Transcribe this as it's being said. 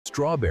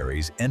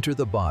strawberries enter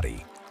the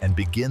body and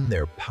begin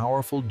their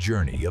powerful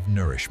journey of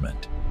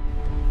nourishment.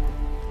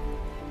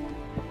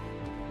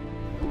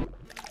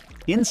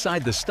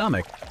 Inside the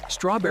stomach,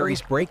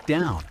 strawberries break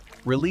down,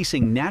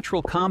 releasing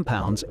natural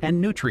compounds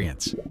and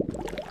nutrients.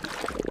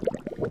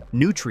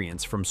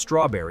 Nutrients from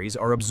strawberries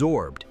are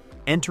absorbed,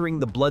 entering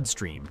the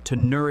bloodstream to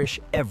nourish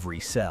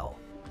every cell.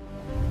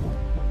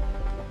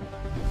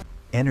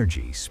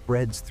 Energy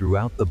spreads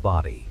throughout the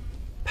body,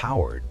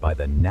 powered by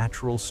the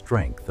natural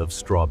strength of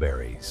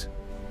strawberries.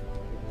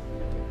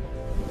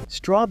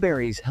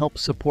 Strawberries help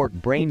support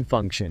brain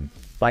function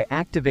by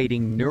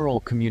activating neural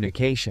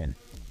communication.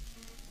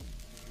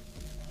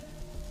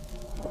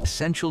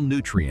 Essential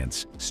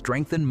nutrients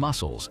strengthen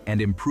muscles and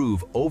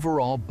improve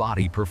overall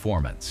body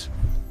performance.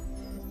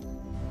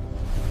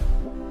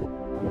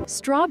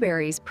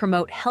 Strawberries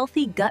promote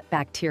healthy gut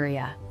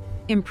bacteria,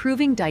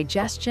 improving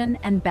digestion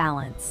and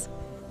balance.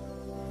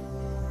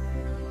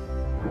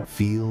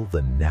 Feel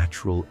the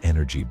natural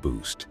energy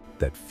boost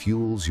that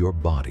fuels your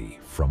body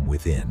from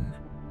within.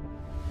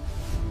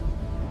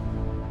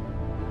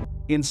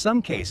 In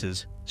some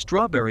cases,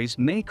 strawberries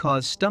may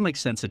cause stomach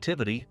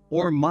sensitivity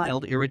or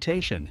mild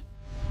irritation.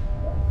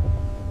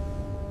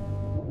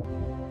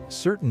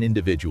 Certain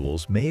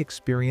individuals may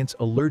experience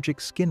allergic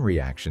skin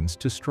reactions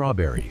to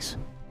strawberries.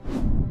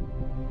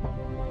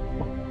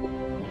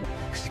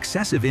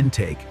 Excessive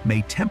intake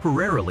may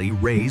temporarily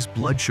raise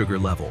blood sugar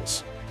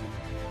levels.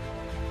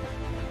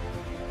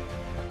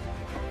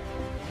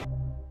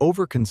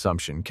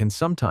 Overconsumption can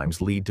sometimes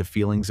lead to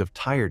feelings of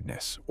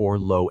tiredness or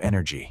low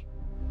energy.